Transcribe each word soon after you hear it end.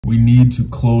we need to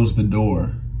close the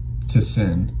door to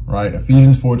sin, right?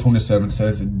 Ephesians 4:27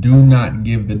 says, do not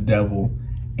give the devil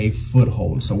a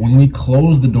foothold. So when we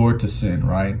close the door to sin,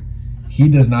 right, he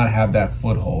does not have that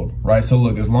foothold, right? So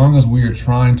look, as long as we are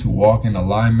trying to walk in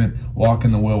alignment, walk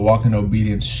in the will, walk in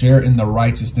obedience, share in the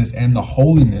righteousness and the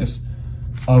holiness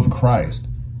of Christ,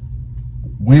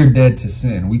 we're dead to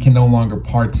sin. We can no longer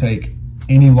partake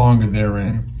any longer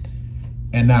therein.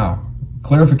 And now,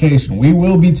 clarification, we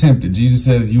will be tempted. Jesus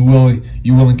says you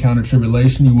will encounter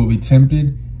tribulation, you will be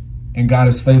tempted, and God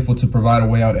is faithful to provide a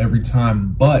way out every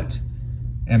time. But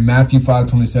in Matthew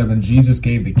 5:27, Jesus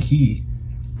gave the key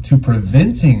to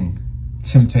preventing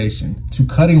temptation, to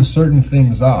cutting certain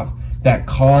things off that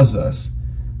cause us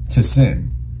to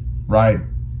sin, right?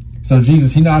 So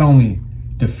Jesus, he not only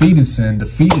defeated sin,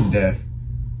 defeated death,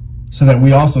 so that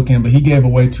we also can, but he gave a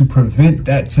way to prevent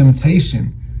that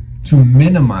temptation, to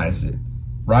minimize it,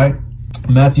 right?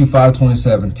 Matthew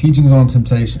 5:27, teachings on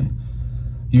temptation.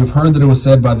 You have heard that it was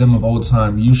said by them of old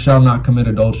time, you shall not commit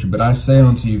adultery. But I say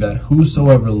unto you that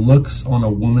whosoever looks on a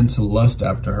woman to lust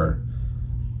after her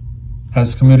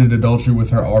has committed adultery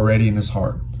with her already in his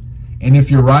heart. And if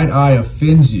your right eye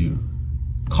offends you,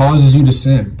 causes you to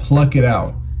sin, pluck it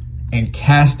out and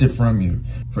cast it from you.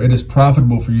 For it is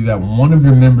profitable for you that one of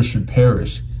your members should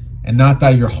perish, and not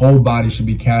that your whole body should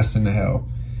be cast into hell.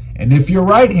 And if your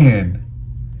right hand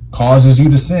causes you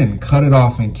to sin, cut it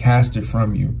off and cast it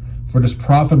from you. For it is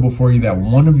profitable for you that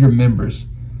one of your members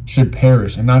should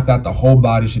perish, and not that the whole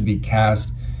body should be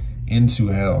cast into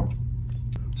hell.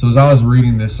 So as I was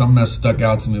reading this, something that stuck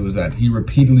out to me was that he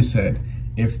repeatedly said,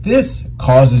 if this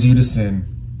causes you to sin,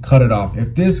 cut it off.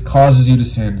 If this causes you to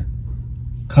sin,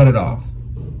 cut it off.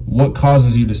 What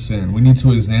causes you to sin? We need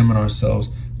to examine ourselves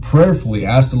prayerfully.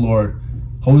 Ask the Lord,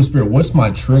 Holy Spirit, what's my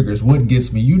triggers? What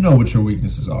gets me? You know what your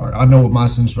weaknesses are. I know what my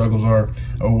sin struggles are,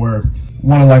 or where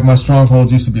one of like my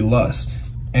strongholds used to be lust.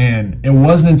 And it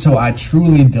wasn't until I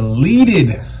truly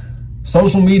deleted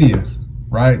social media,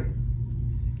 right,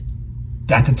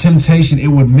 that the temptation, it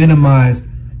would minimize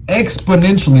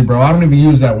exponentially, bro. I don't even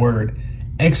use that word,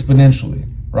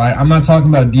 exponentially, right? I'm not talking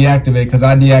about deactivate because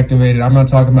I deactivated. I'm not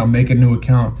talking about make a new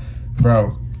account,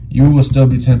 bro. You will still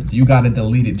be tempted. You got to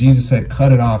delete it. Jesus said,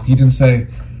 cut it off. He didn't say,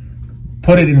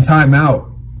 put it in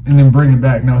timeout and then bring it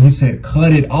back. No, he said,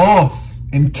 cut it off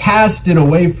and cast it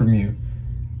away from you.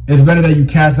 It's better that you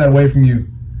cast that away from you.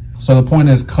 So the point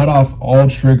is, cut off all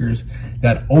triggers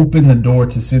that open the door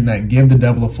to sin, that give the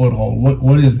devil a foothold.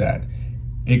 What is that?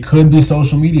 It could be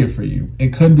social media for you.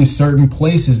 It could be certain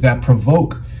places that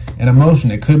provoke an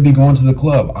emotion. It could be going to the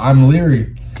club. I'm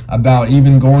leery about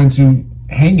even going to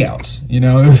hangouts, you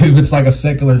know, if it's like a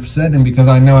secular setting, because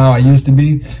I know how I used to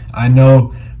be. I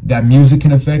know that music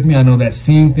can affect me. I know that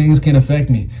seeing things can affect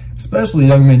me. Especially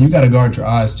young men, you got to guard your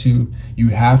eyes too. You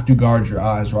have to guard your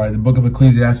eyes, right? The book of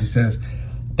Ecclesiastes says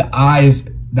the eye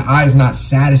is not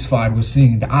satisfied with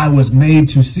seeing. The eye was made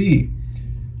to see.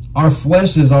 Our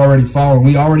flesh is already fallen.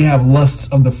 We already have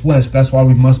lusts of the flesh. That's why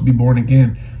we must be born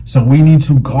again. So we need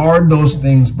to guard those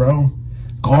things, bro.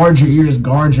 Guard your ears,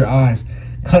 guard your eyes.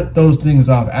 Cut those things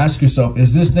off. Ask yourself,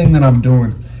 is this thing that I'm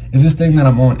doing, is this thing that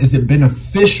I'm on, is it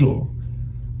beneficial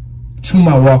to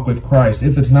my walk with Christ?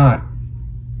 If it's not,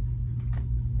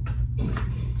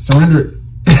 surrender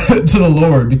it to the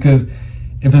Lord, because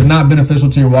if it's not beneficial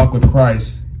to your walk with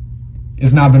Christ,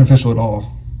 it's not beneficial at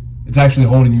all. It's actually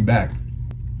holding you back.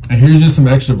 And here's just some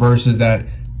extra verses that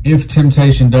if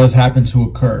temptation does happen to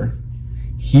occur,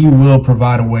 he will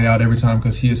provide a way out every time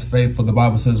because he is faithful. The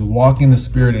Bible says, walk in the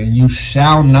Spirit and you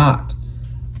shall not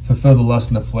fulfill the lust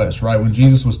in the flesh, right? When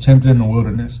Jesus was tempted in the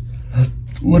wilderness,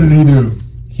 what did he do?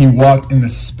 He walked in the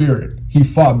Spirit. He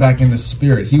fought back in the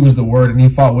Spirit. He was the Word, and he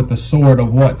fought with the sword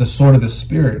of what? The sword of the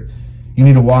Spirit. You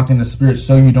need to walk in the Spirit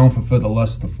so you don't fulfill the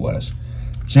lust of the flesh.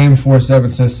 James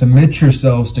 4:7 says, submit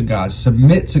yourselves to God.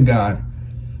 Submit to God.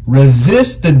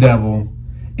 Resist the devil,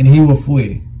 and he will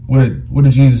flee. What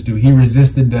did Jesus do? He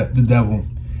resisted the devil,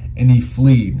 and he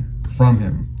fled from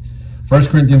him. 1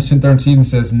 Corinthians 10:13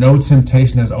 says, no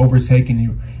temptation has overtaken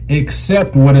you,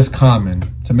 except what is common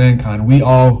to mankind. We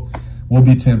all will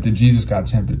be tempted. Jesus got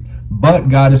tempted. But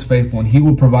God is faithful, and he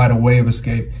will provide a way of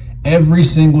escape every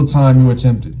single time you are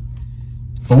tempted.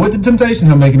 But with the temptation,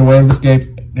 he'll make it a way of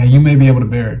escape that you may be able to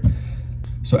bear it.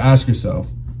 So ask yourself,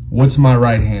 what's my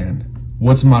right hand?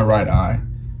 What's my right eye?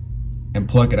 And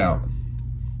pluck it out.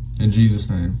 In Jesus'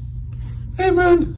 name, amen.